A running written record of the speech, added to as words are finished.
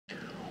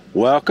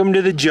Welcome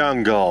to the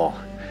jungle.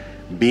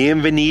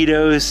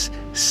 Bienvenidos,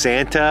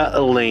 Santa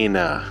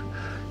Elena.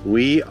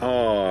 We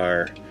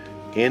are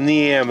in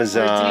the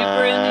Amazon. We're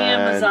deeper in the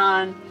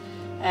Amazon,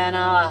 and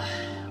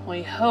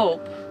we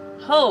hope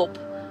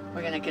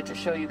we're gonna get to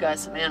show you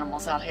guys some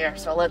animals out here.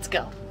 So let's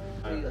go.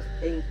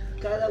 En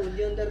cada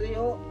unión de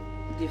río,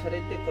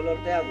 diferente color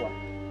de agua.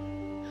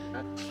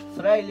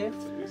 Fraile,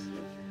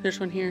 There's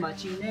one here.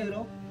 machín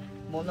negro,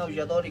 mono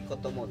aullador y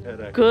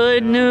cotomote.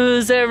 Good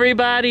news,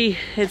 everybody.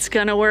 It's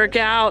gonna work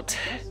out.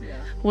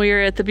 We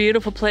are at the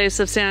beautiful place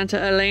of Santa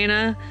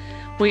Elena.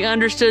 We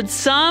understood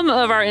some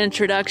of our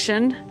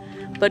introduction,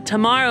 but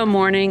tomorrow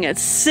morning at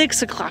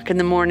 6 o'clock in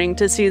the morning,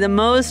 to see the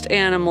most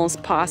animals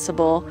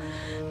possible,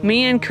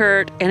 me and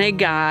Curt and a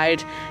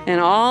guide and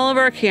all of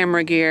our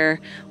camera gear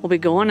will be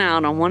going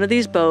out on one of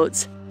these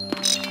boats.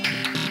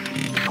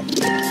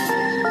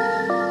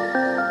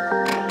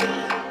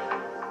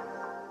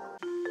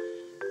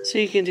 So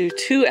you can do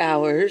 2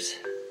 hours,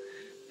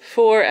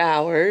 4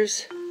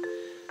 hours,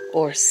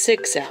 or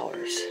 6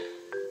 hours.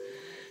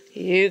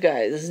 You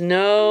guys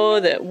know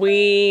that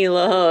we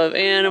love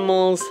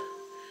animals.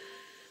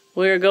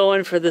 We're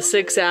going for the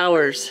 6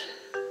 hours.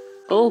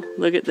 Oh,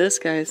 look at this,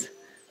 guys.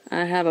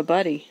 I have a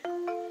buddy.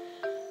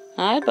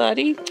 Hi,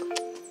 buddy.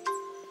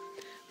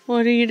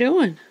 What are you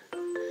doing?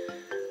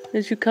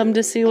 Did you come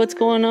to see what's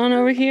going on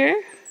over here?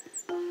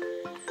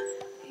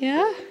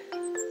 Yeah?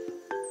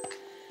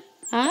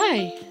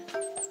 Hi.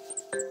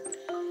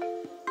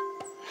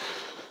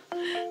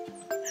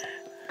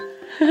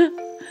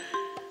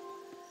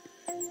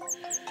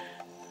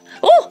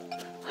 Oh!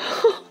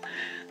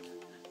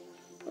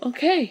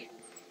 Okay.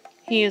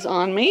 He is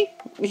on me.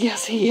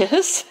 Yes, he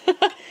is.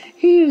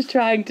 He is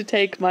trying to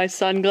take my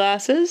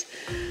sunglasses.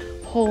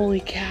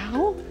 Holy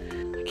cow.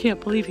 I can't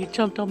believe he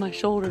jumped on my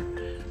shoulder.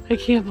 I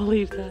can't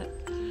believe that.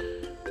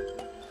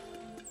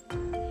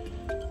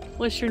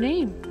 What's your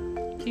name?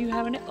 Do you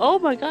have a name? Oh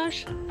my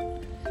gosh.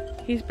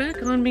 He's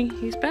back on me.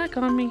 He's back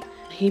on me.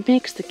 He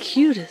makes the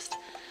cutest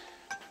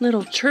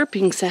little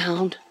chirping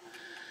sound.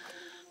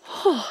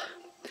 Oh.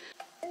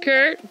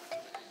 Curt,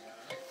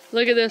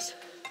 look at this.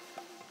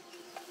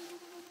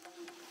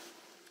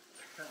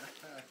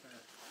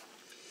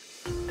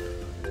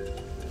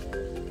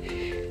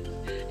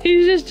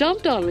 He just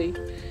jumped on me.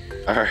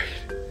 All right.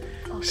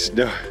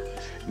 Snow.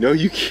 No,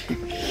 you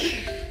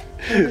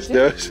can't.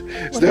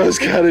 Snow's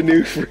got a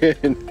new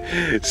friend.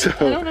 So. I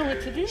don't know what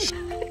to do.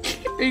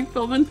 Are you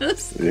filming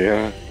this?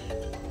 Yeah.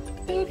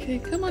 Okay,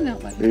 come on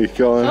out, buddy. Are you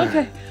going?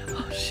 Okay.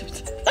 Oh,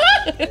 shoot.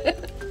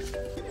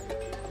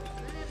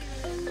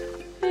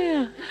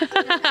 Yeah.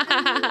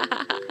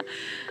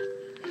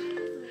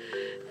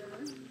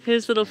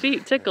 His little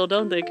feet tickle,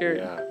 don't they, Curt?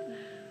 Yeah.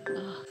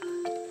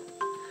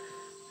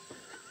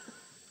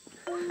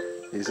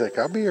 He's like,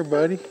 I'll be your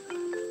buddy.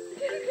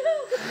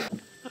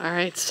 All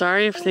right,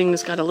 sorry if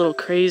things got a little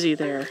crazy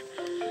there.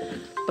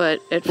 But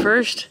at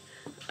first,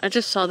 I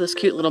just saw this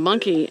cute little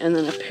monkey, and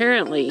then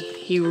apparently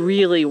he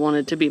really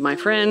wanted to be my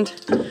friend.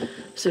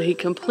 So he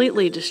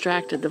completely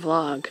distracted the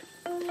vlog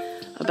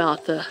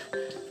about the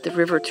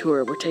river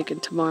tour we're taking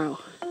tomorrow.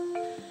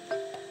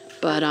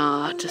 But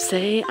to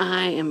say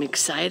I am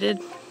excited,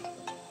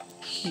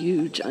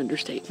 huge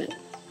understatement.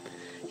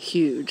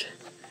 Huge.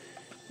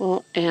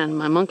 Well, and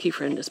my monkey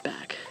friend is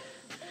back.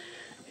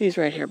 He's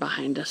right here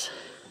behind us.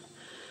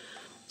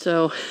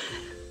 So,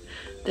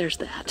 there's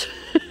that.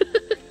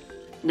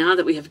 Now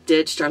that we have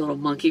ditched our little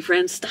monkey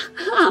friend,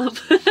 stop!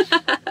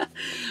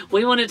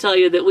 We want to tell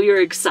you that we are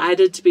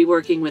excited to be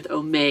working with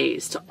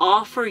Omaze to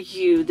offer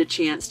you the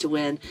chance to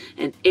win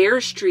an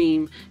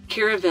Airstream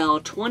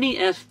Caravelle 20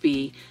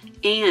 FB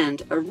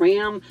and a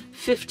Ram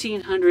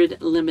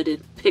 1500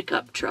 limited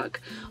pickup truck,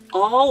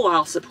 all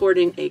while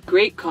supporting a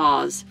great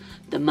cause,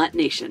 the Mutt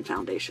Nation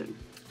Foundation.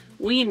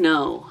 We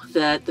know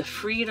that the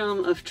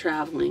freedom of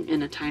traveling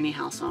in a tiny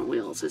house on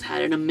wheels has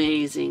had an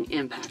amazing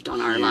impact on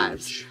our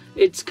lives.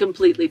 It's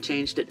completely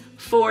changed it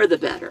for the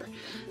better.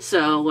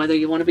 So whether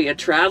you want to be a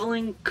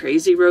traveling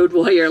crazy road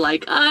warrior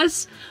like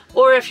us,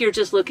 or if you're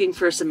just looking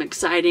for some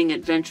exciting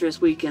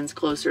adventurous weekends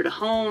closer to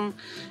home,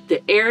 the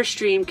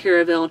Airstream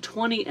Caravelle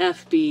 20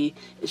 FB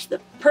is the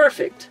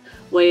perfect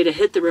way to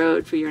hit the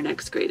road for your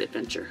next great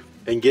adventure.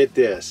 And get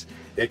this,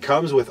 it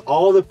comes with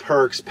all the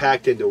perks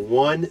packed into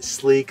one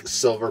sleek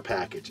silver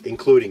package,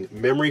 including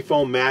memory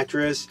foam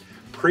mattress,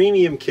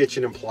 premium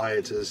kitchen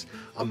appliances,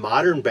 a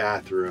modern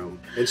bathroom,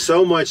 and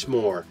so much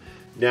more.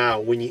 Now,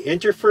 when you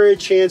enter for a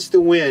chance to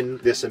win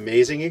this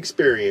amazing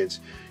experience,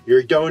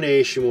 your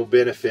donation will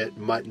benefit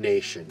Mutt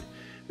Nation.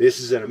 This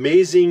is an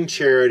amazing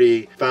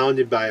charity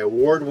founded by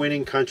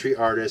award-winning country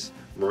artist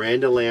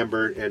Miranda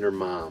Lambert and her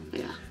mom.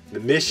 Yeah. The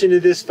mission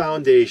of this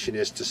foundation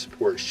is to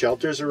support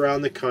shelters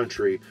around the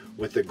country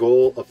with the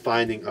goal of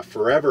finding a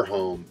forever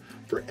home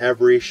for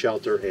every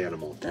shelter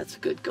animal. That's a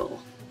good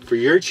goal. For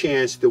your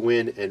chance to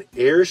win an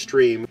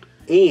Airstream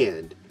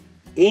and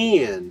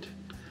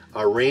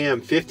a Ram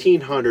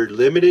 1500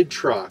 limited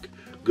truck,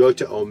 go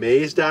to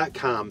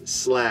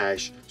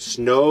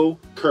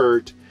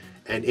omaze.com/snowcurt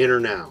and enter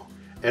now.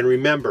 And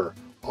remember,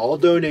 All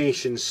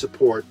donations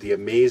support the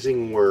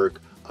amazing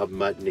work of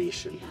Mutt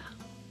Nation.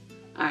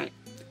 All right,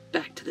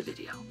 back to the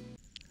video.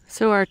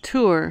 So our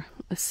tour,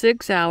 a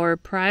 6-hour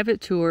private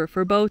tour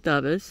for both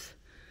of us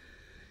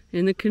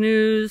in the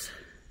canoes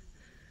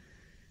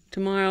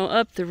tomorrow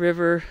up the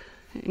river,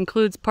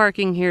 includes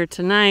parking here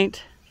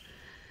tonight.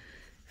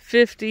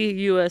 $50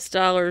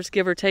 US,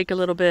 give or take a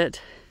little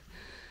bit.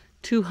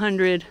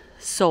 200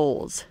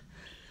 souls.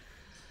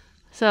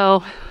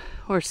 So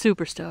we're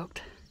super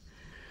stoked.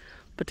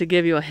 But to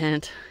give you a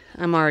hint,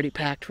 I'm already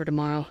packed for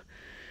tomorrow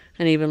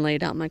and even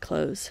laid out my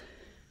clothes.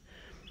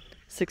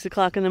 6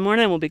 o'clock in the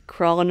morning, we'll be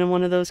crawling in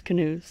one of those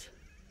canoes.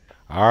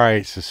 All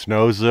right, so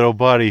Snow's little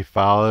buddy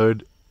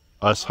followed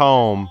us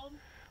home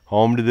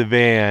to the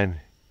van.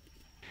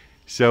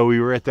 So we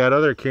were at that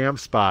other camp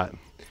spot,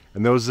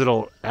 and those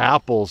little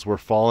apples were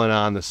falling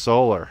on the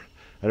solar.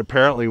 And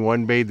apparently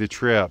one made the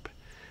trip.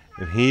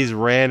 And he's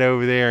ran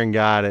over there and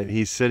got it.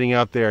 He's sitting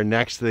up there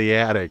next to the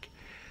attic.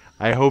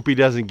 I hope he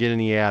doesn't get in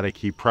the attic.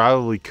 He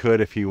probably could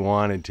if he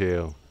wanted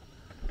to.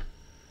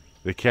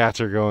 The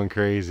cats are going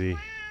crazy.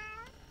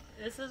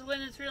 This is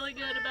when it's really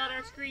good about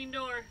our screen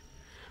door.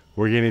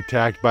 We're getting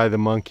attacked by the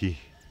monkey.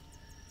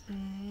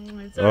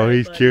 It's Oh, right,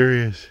 he's buddy.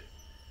 curious.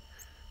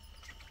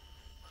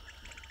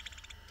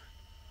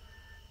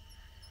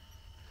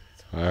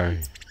 All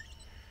right.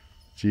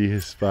 G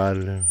has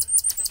spotted him.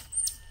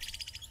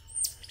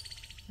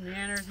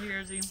 Nanner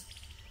hears him.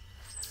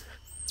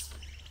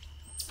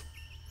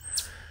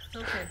 It's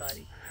okay,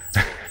 buddy.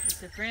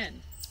 It's a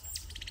friend.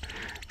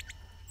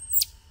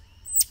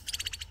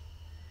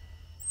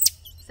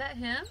 Is that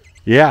him?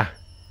 Yeah.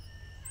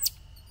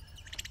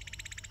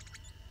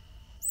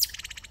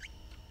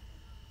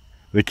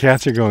 The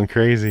cats are going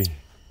crazy.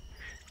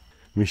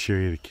 Let me show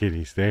you the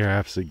kitties. They are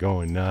absolutely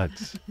going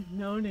nuts.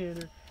 No,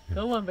 Nanner.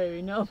 Come on,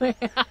 baby. No, man.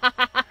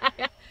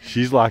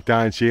 She's locked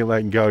on. She ain't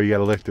letting go. You got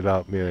to lift it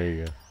up. Yeah, there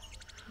you go.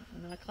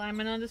 I'm not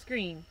climbing on the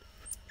screen.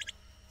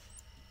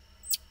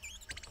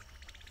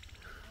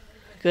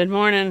 Good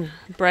morning.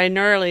 Bright and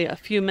early, a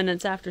few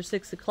minutes after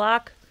 6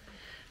 o'clock.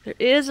 There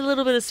is a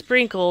little bit of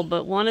sprinkle,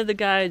 but one of the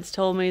guides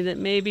told me that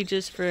maybe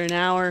just for an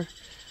hour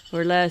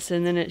or less,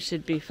 and then it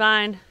should be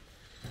fine.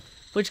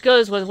 Which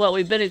goes with what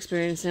we've been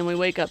experiencing. We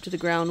wake up to the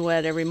ground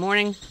wet every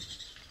morning.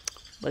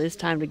 But it's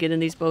time to get in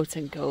these boats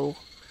and go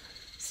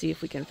see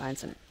if we can find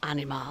some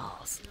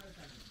animals.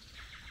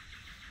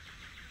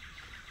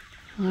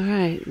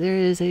 Alright, there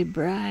is a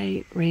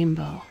bright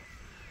rainbow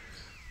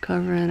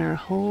covering our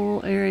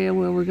whole area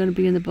where we're going to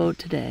be in the boat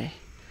today.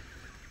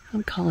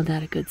 I'm calling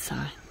that a good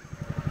sign.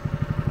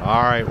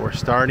 Alright, we're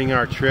starting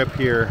our trip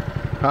here.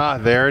 Ah,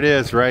 there it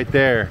is right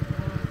there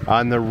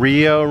on the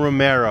Rio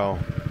Romero.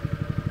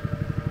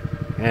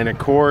 And of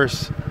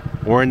course,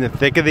 we're in the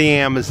thick of the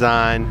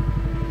Amazon.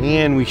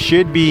 And we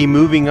should be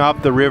moving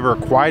up the river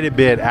quite a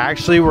bit.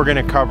 Actually, we're going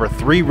to cover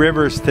 3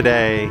 rivers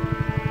today.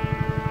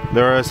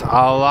 There's a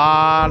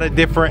lot of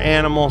different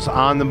animals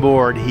on the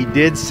board. He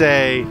did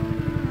say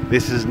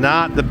this is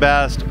not the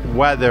best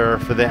weather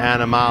for the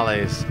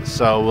animales.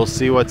 So we'll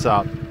see what's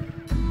up.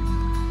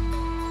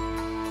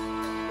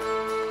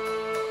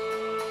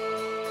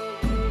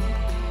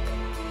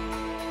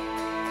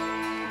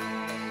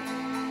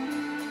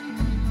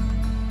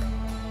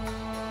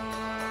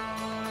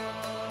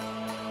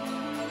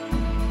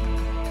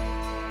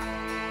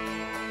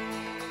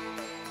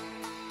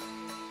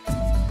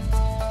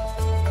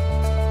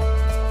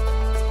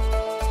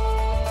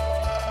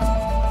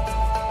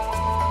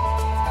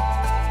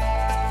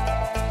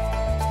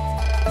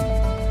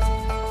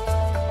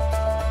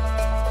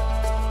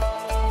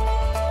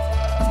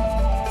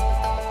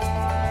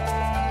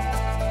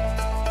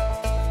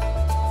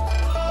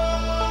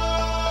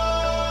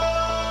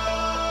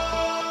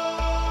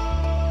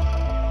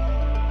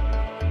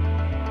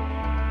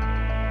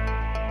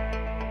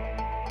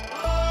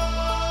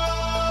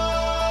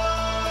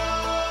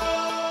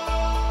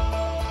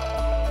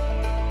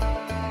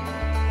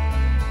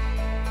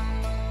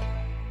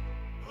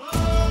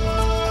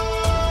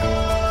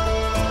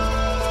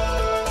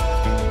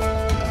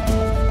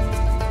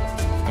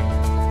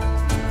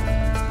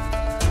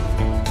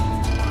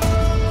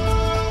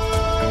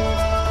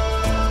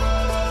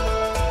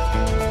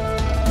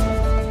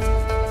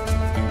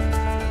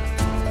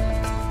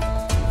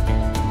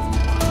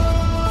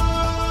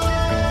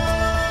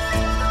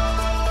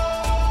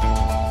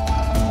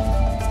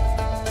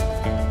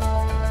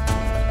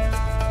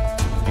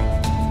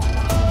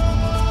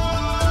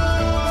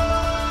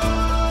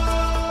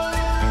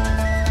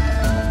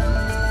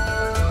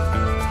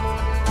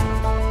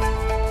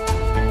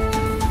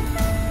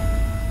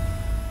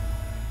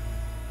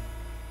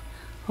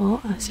 Oh,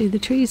 I see the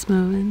trees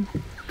moving.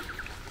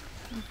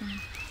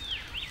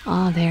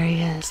 Oh, there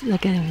he is.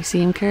 Look at him. You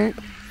see him, Curt?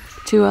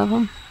 2 of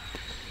them?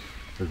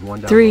 There's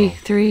one down Three,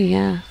 below.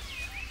 yeah.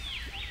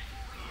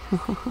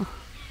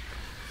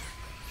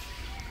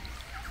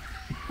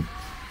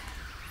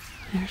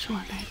 There's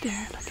one right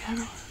there. Look at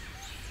him.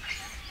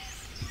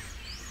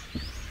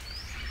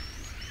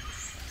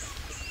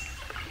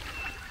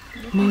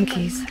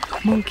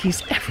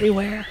 Monkeys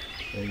everywhere.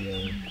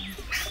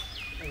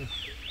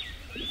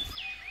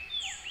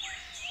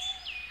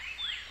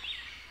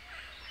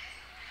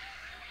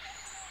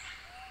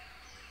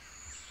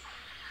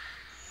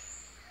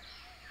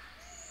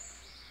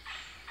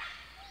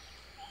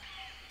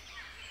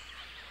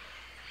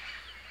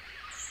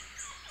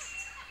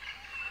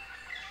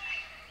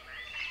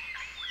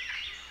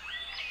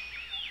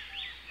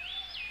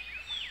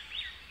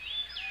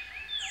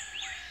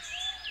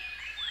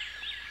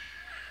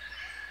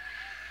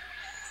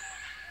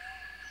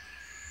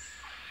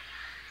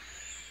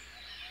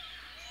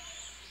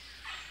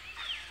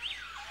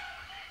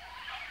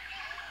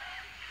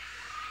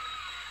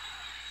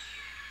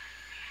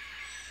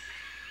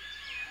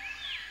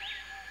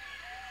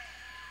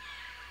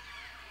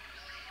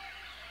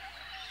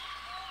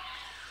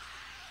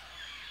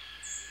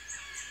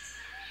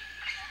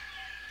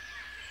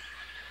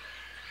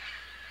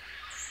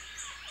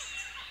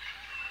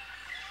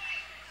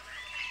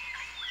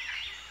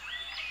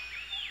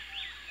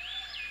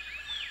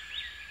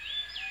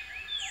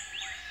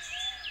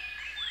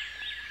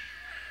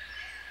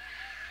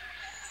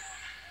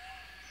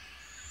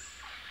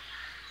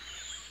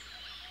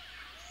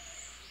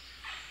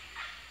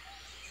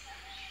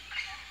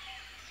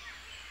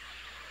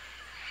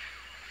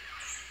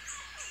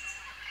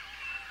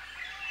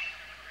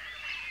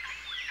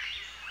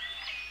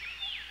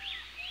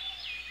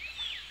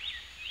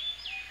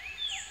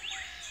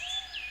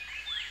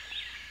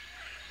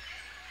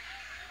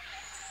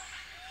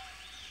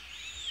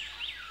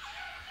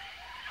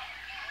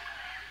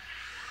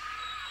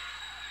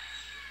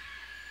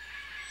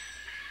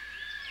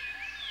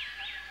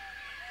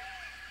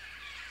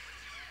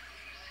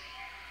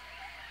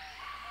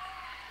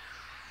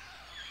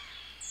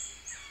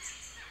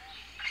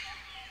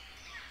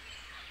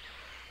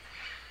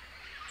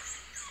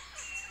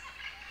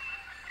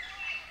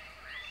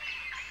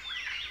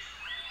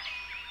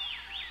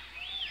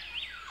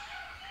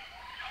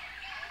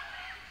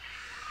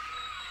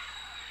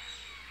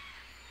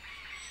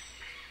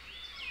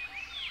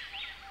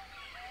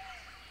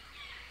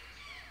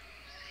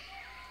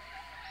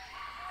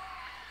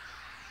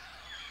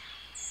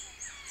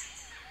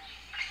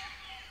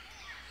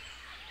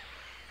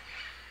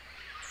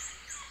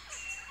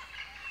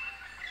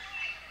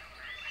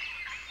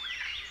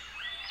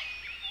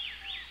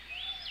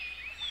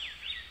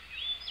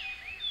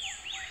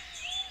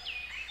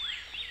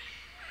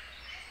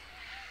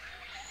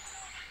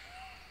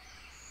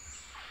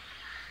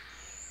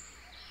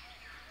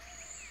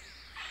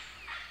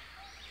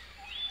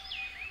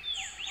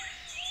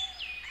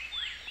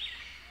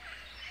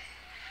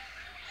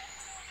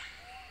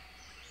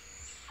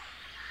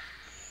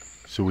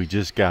 So we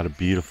just got a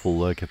beautiful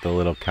look at the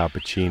little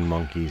capuchin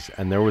monkeys,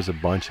 and there was a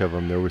bunch of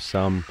them. There was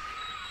some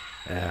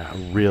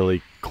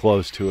really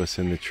close to us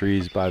in the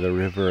trees by the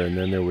river, and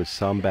then there was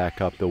some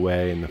back up the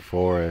way in the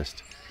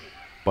forest.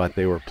 But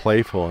they were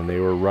playful, and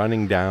they were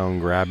running down,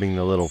 grabbing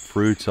the little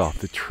fruits off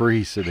the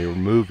tree, so they were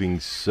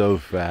moving so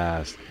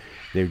fast.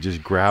 They would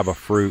just grab a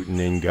fruit and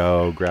then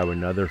go, grab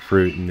another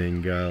fruit and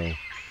then go.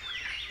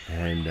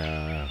 And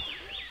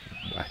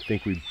I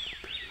think we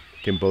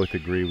can both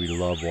agree we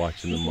love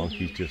watching the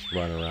monkeys just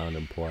run around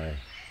and play.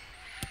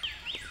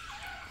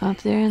 Up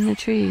there in the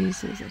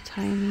trees is a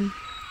tiny,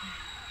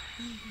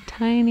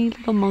 tiny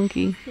little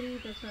monkey.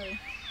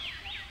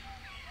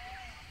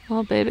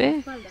 Oh,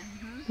 baby?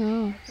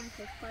 Oh.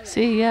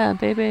 See, yeah,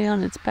 baby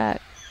on its back.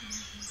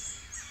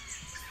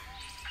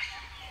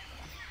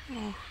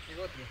 Oh.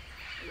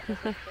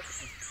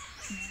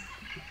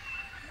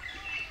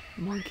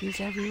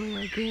 Monkeys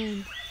everywhere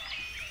again.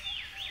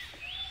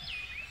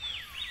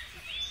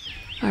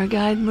 Our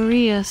guide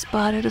Maria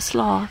spotted a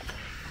sloth.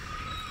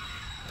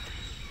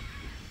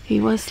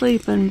 He was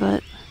sleeping,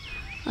 but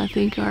I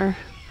think our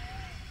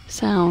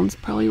sounds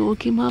probably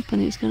woke him up, and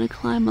he's going to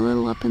climb a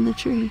little up in the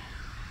tree.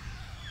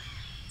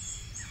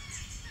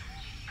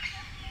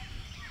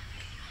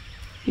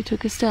 He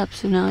took a step,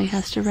 so now he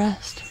has to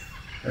rest.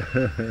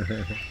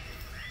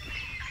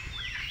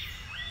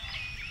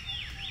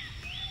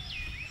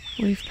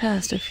 We've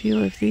passed a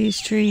few of these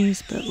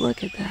trees, but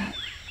look at that.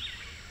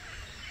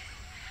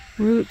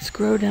 Roots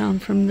grow down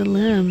from the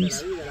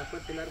limbs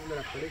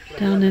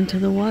down into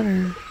the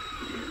water,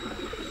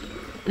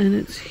 and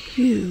it's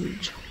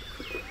huge.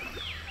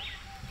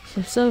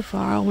 So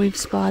far we've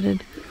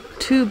spotted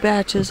 2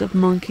 batches of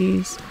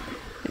monkeys,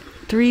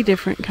 3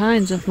 different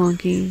kinds of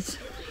monkeys,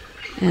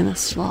 and a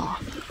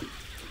sloth.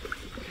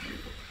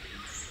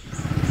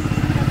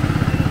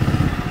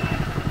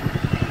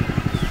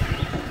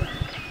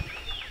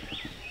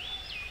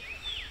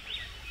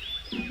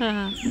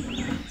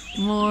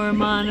 More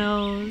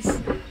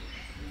monos.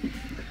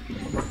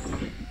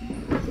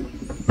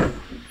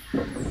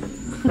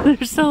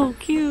 They're so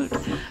cute,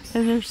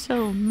 and there's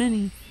so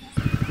many.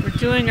 We're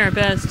doing our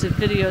best to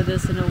video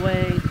this in a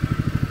way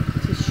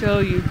to show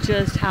you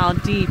just how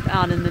deep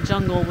out in the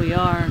jungle we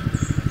are.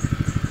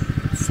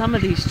 Some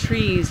of these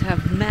trees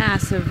have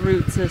massive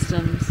root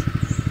systems.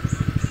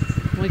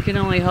 We can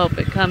only hope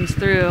it comes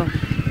through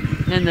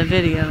in the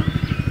video,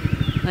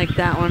 like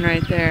that one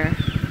right there.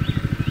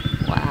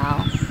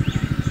 Wow.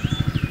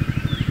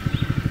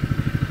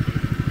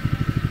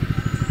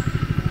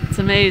 It's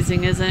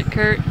amazing, isn't it,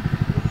 Kurt? It's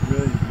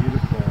really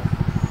beautiful.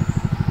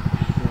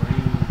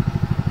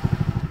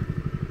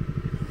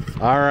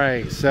 All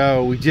right,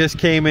 so we just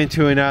came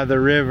into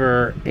another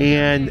river,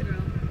 and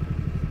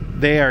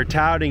they are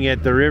touting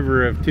it the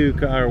river of two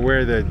colors,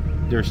 where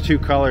there's two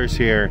colors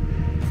here.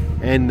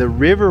 And the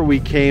river we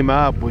came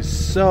up was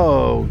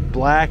so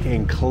black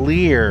and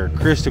clear,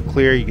 crystal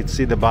clear. You can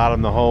see the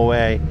bottom the whole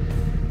way.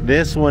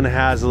 This one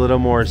has a little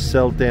more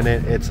silt in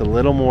it. It's a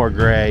little more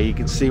gray. You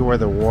can see where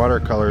the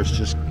watercolors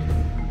just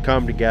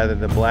come together.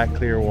 The black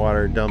clear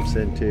water dumps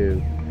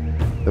into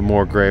the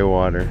more gray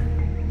water.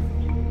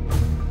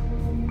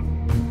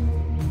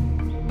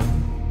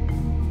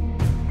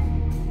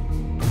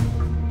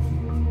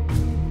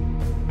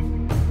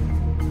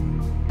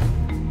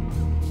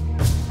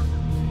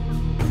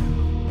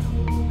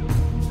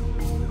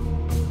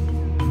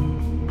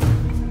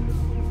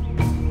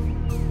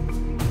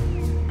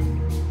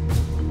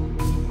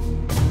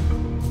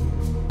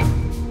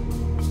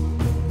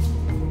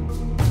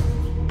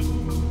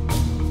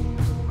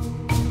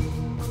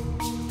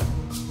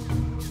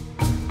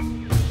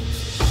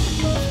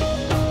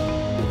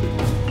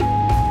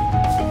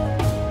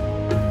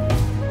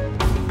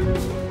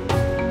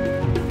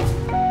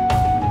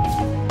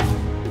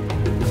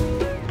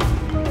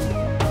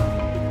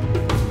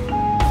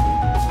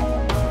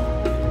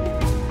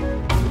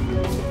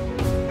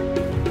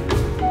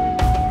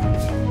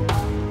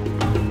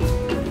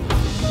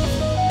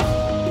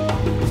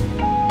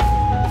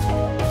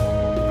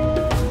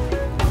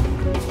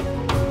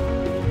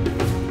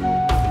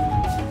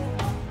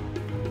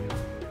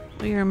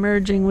 We are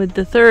merging with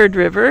the third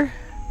river,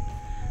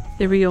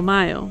 the Rio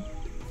Mayo.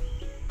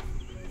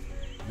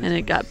 And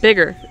it got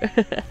bigger.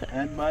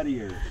 And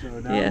muddier. So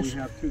now Yes. we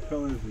have two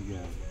colors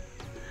again.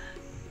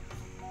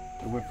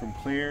 It went from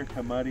clear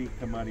to muddy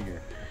to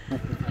muddier.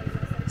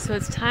 So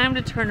it's time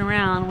to turn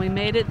around. We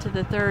made it to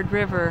the third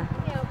river,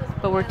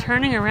 but we're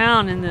turning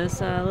around in this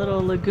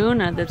little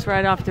laguna that's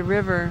right off the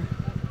river.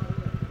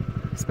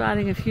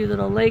 Spotting a few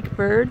little lake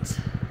birds.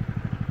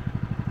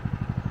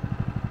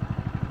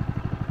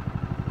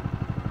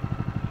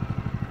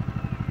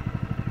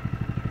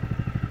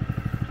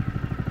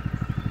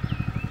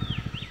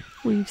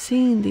 We've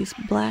seen these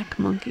black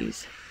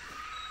monkeys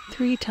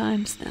 3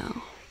 times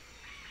now.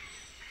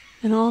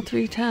 And all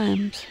 3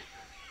 times,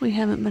 we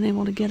haven't been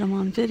able to get them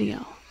on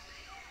video.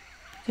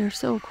 They're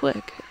so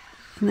quick,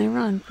 and they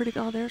run pretty.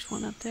 Oh, there's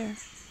one up there.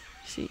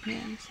 See,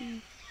 yeah, you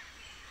see.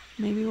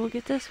 Maybe we'll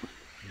get this one.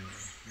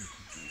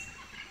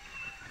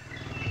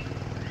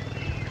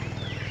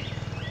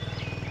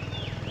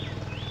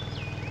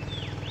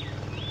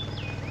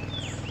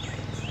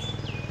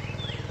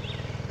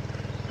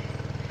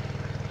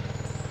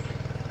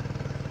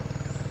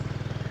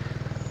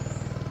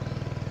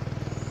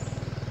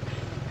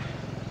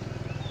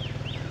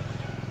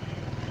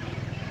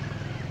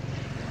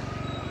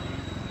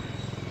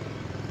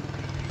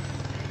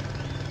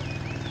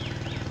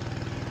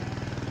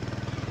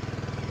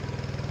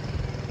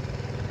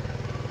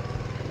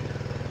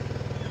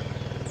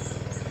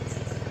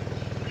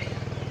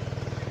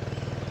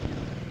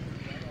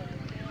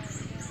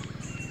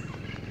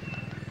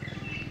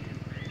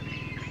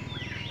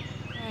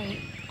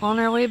 On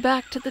our way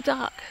back to the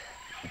dock,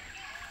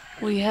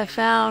 we have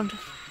found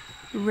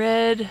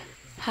red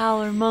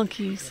howler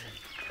monkeys.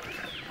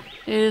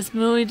 It is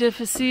muy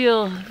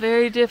difícil,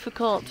 very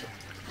difficult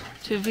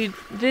to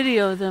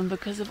video them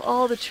because of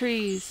all the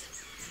trees.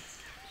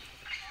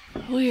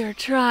 We are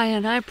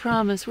trying, I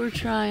promise, we're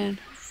trying.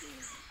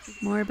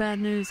 More bad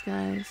news,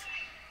 guys.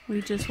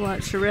 We just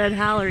watched a red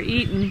howler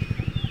eaten.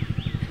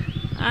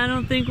 I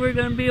don't think we're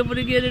gonna be able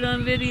to get it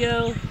on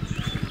video.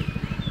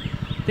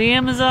 The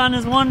Amazon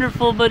is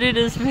wonderful, but it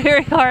is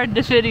very hard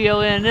to video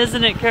in,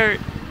 isn't it,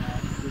 Kurt?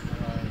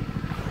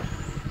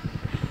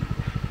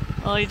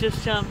 Oh, he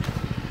just jumped.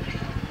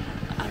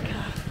 Oh,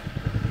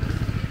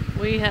 God.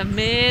 We have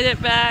made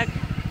it back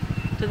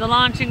to the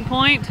launching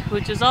point,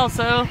 which is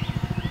also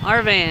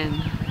our van.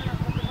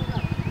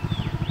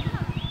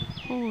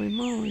 Holy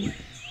moly.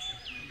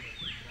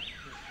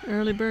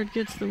 Early bird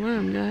gets the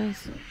worm,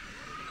 guys.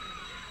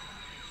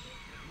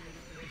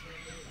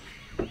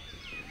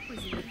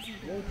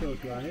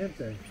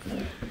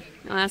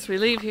 Now, as we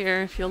leave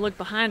here, if you'll look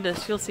behind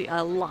us, you'll see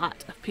a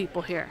lot of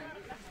people here.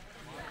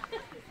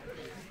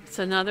 It's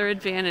another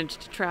advantage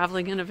to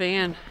traveling in a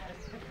van.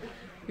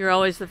 You're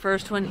always the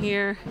first one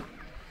here.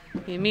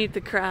 You meet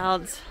the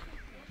crowds.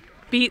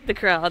 Beat the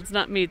crowds,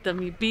 not meet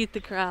them. You beat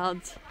the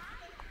crowds.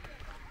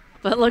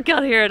 But look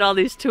out here at all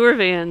these tour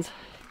vans.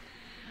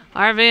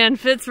 Our van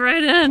fits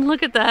right in.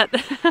 Look at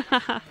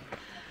that.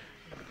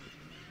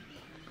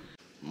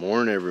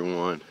 Morning,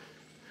 everyone.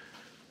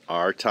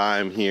 Our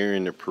time here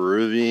in the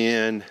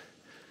Peruvian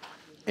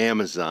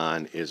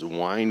Amazon is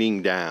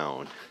winding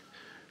down.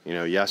 You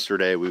know,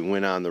 yesterday we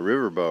went on the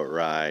riverboat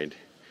ride.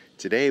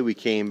 Today we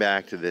came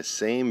back to this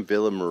same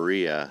Villa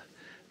Maria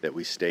that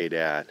we stayed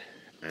at.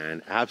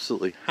 And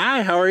absolutely,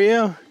 hi, how are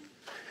you?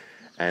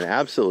 and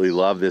absolutely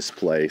love this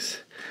place.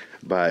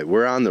 But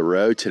we're on the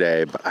road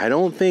today, but I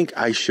don't think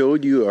I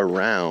showed you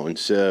around,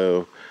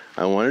 so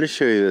I wanted to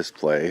show you this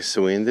place.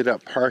 So we ended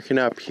up parking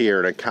up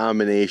here in a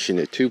combination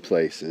of two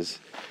places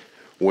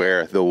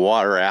where the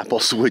water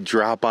apples would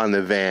drop on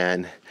the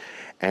van,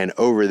 and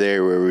over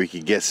there where we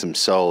could get some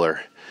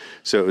solar.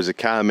 So it was a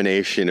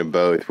combination of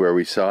both, where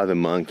we saw the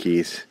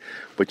monkeys.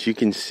 But you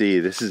can see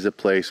this is a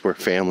place where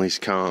families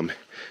come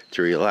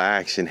to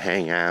relax and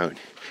hang out.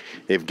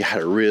 They've got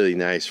a really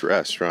nice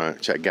restaurant,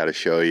 which I got to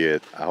show you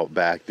out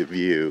back, the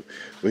view.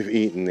 We've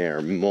eaten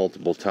there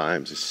multiple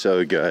times. It's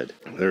so good.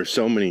 There's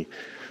so many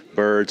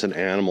birds and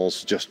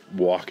animals just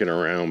walking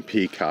around,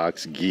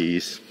 peacocks,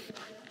 geese,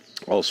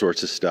 all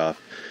sorts of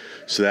stuff.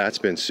 So that's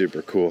been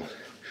super cool.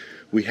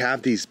 We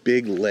have these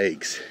big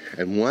lakes,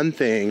 and one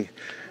thing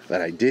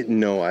that I didn't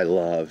know I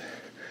love,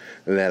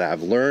 that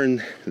I've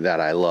learned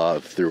that I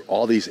love through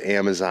all these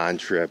Amazon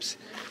trips,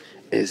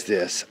 is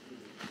this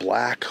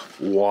black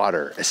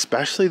water,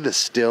 especially the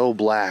still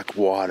black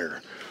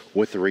water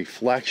with the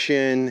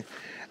reflection,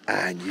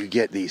 and you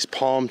get these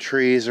palm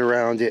trees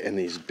around it and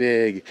these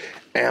big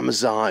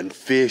Amazon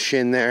fish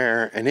in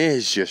there, and it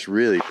is just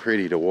really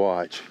pretty to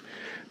watch.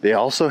 They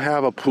also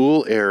have a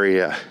pool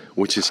area,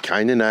 which is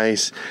kind of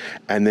nice,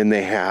 and then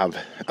they have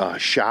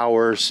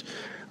showers.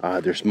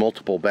 There's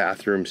multiple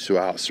bathrooms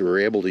throughout, so we're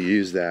able to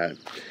use that.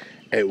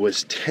 It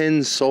was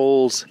 10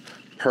 sols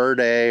per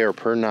day or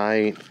per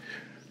night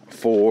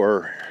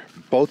for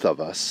both of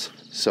us.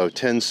 So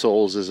 10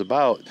 sols is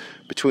about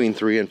between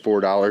 $3 and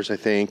 $4, I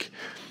think.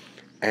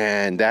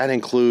 And that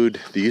include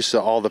the use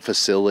of all the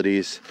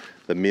facilities.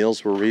 The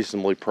meals were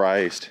reasonably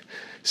priced.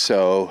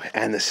 So,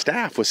 and the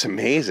staff was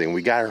amazing.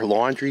 We got our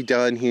laundry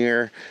done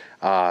here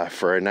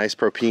for a nice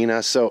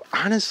propina. So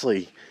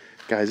honestly,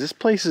 guys, this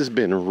place has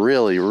been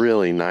really,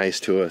 really nice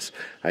to us.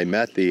 I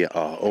met the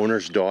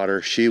owner's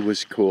daughter. She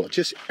was cool.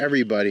 Just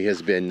everybody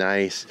has been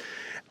nice,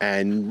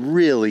 and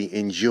really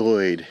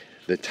enjoyed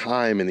the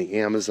time in the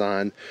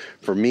Amazon.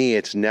 For me,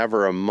 it's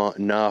never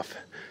enough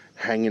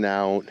hanging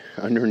out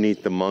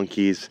underneath the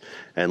monkeys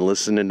and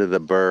listening to the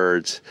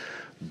birds,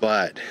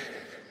 but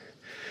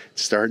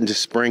it's starting to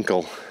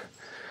sprinkle.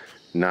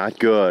 Not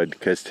good,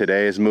 because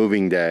today is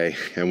moving day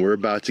and we're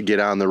about to get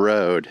on the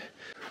road.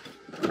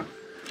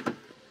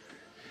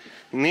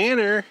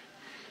 Nanner,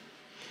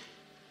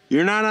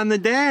 you're not on the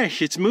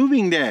dash. It's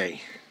moving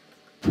day.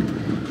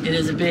 It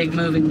is a big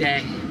moving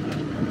day.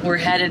 We're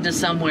headed to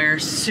somewhere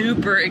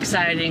super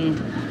exciting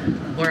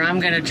where I'm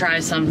gonna try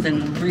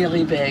something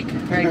really big.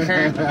 Right,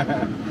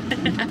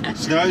 Curt?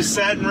 Snow's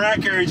setting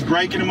records,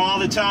 breaking them all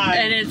the time.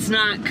 And it's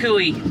not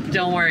cooey,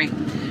 don't worry.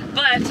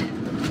 But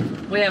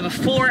we have a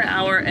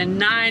 4-hour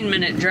and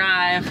 9-minute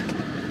drive,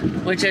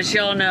 which, as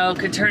y'all know,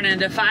 could turn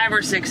into 5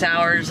 or 6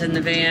 hours in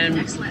the van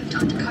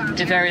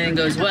if everything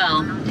goes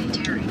well.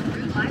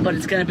 But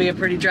it's gonna be a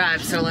pretty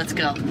drive, so let's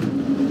go.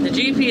 The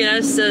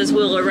GPS says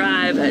we'll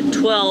arrive at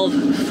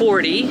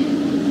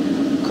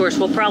 12:40. Of course,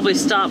 we'll probably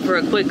stop for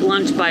a quick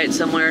lunch bite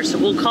somewhere, so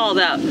we'll call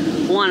that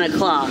 1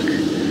 o'clock.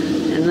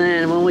 And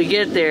then when we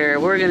get there,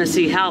 we're gonna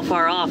see how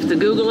far off the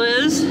Google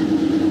is.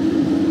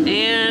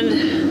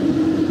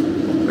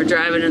 And we're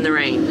driving in the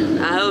rain.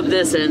 I hope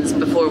this ends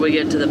before we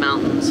get to the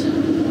mountains.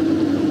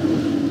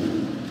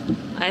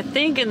 I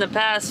think in the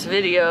past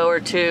video or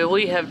two,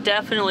 we have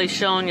definitely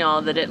shown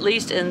y'all that at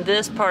least in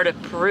this part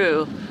of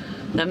Peru,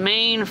 the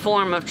main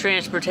form of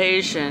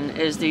transportation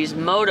is these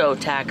moto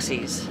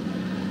taxis.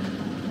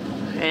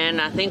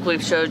 And I think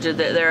we've showed you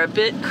that they're a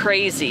bit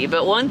crazy,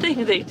 but one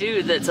thing they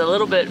do that's a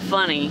little bit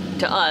funny,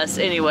 to us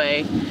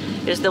anyway,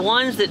 is the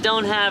ones that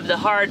don't have the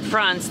hard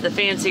fronts, the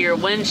fancier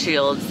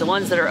windshields, the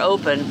ones that are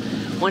open.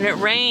 When it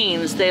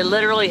rains, they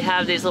literally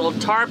have these little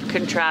tarp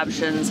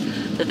contraptions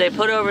that they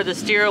put over the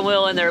steering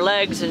wheel and their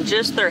legs, and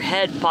just their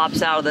head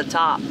pops out of the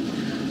top.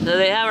 So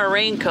they have a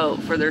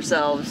raincoat for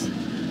themselves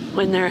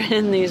when they're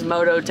in these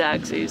moto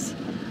taxis.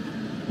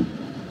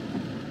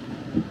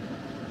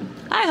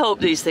 I hope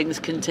these things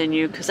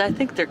continue, because I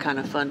think they're kind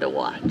of fun to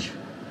watch.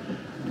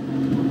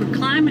 We're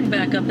climbing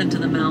back up into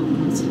the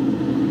mountains.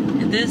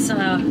 And this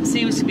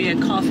seems to be a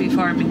coffee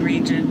farming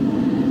region.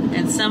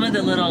 And some of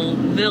the little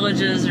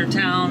villages or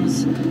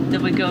towns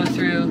that we go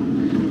through,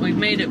 we've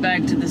made it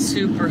back to the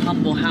super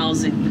humble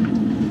housing.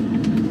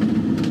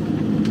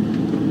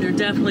 They're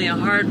definitely a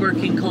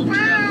hard-working culture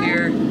up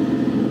here.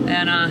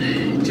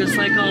 And just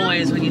like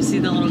always, when you see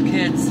the little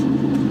kids,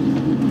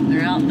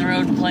 they're out in the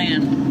road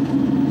playing.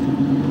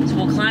 So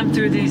we'll climb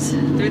through these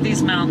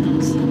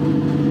mountains.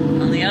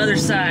 On the other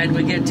side,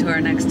 we get to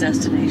our next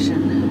destination.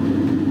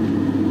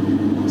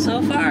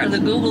 So far, the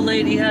Google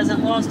lady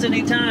hasn't lost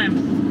any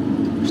time.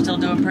 We're still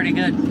doing pretty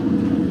good.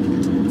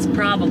 It's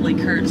probably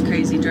Curt's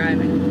crazy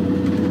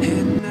driving.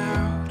 Heading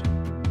out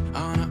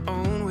on our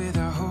own with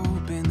our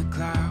hope in the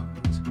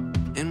clouds,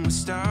 and we're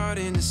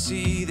starting to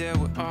see that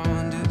we're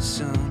onto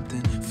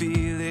something.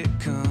 Feel it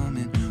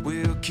coming,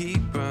 we'll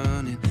keep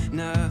running,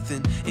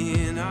 nothing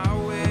in our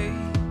way,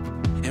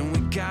 and we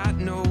got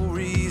no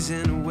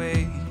reason to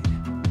wait.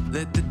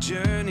 Let the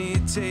journey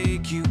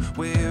take you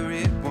where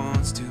it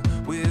wants to.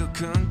 We'll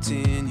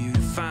continue to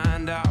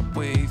find our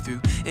way through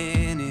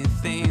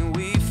anything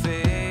we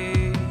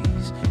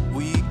face.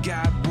 We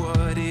got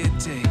what it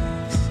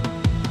takes.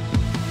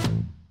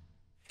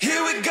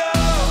 Here we go.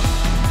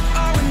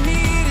 All we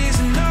need is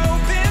an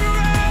open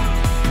road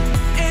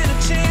and a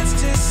chance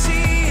to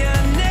see a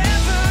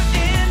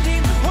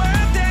never-ending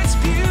world that's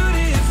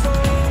beautiful.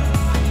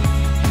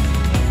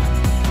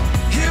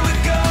 Here we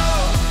go,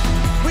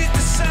 with the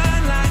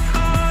sunlight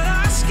on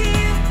our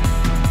skin.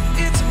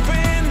 It's a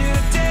brand new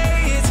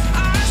day, it's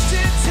ours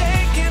to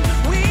take, and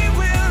we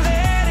will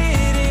let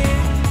it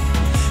in.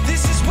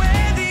 This is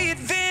where the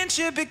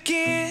adventure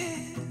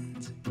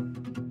begins.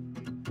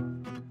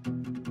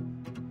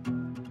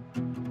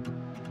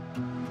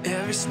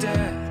 Every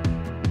step,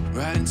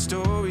 writing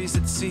stories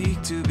that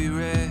seek to be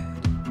read,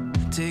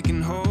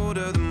 taking hold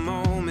of the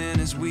moment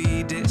as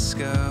we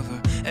discover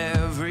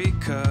every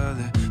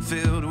color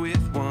filled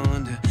with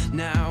wonder.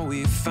 Now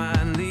we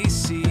finally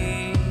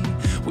see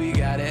we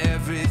got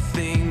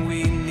everything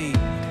we need.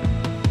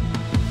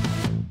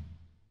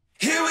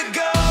 Here we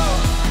go.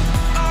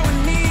 All we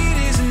need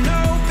is an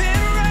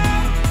open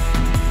road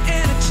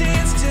and a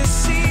chance to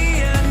see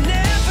a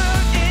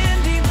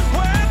never-ending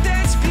world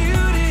that's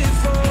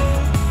beautiful.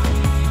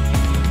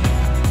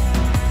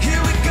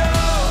 Here we go,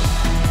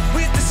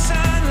 with the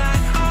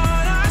sunlight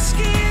on our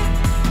skin.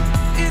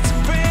 It's a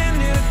brand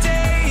new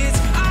day,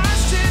 it's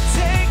ours to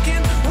take,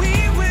 and we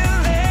will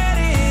let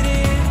it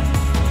in.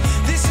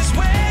 This is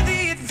where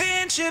the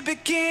adventure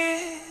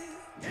begins.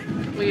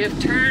 We have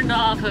turned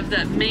off of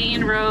that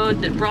main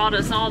road that brought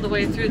us all the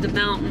way through the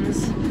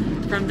mountains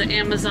from the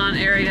Amazon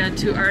area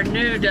to our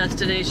new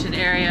destination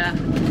area.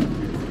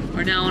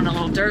 We're now on a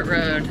little dirt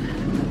road.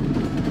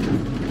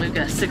 We've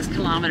got 6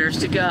 kilometers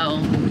to go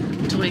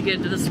until we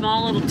get to the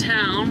small little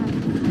town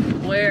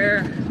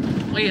where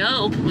we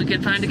hope we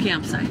can find a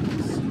campsite.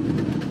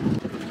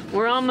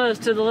 We're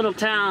almost to the little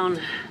town,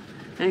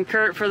 and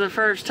Curt for the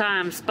first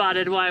time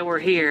spotted why we're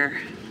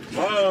here.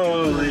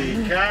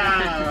 Holy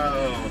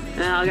cow!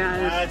 Now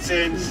guys, That's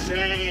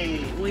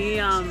insane.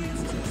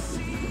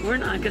 we're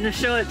not gonna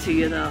show it to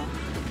you though.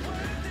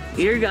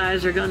 You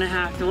guys are gonna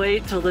have to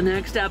wait till the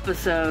next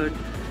episode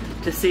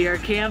to see our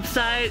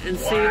campsite and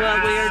see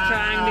what we are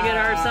trying to get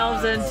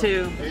ourselves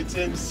into. It's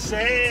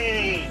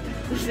insane.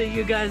 See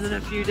you guys in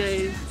a few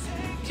days.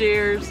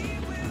 Cheers.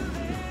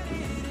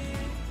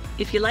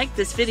 If you like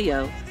this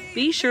video,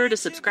 be sure to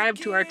subscribe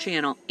to our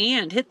channel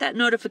and hit that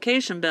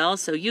notification bell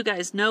so you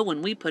guys know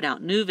when we put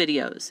out new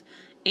videos.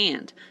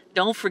 And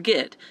don't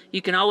forget,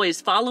 you can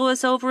always follow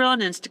us over on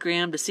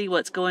Instagram to see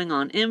what's going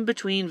on in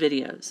between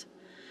videos.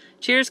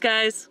 Cheers,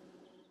 guys.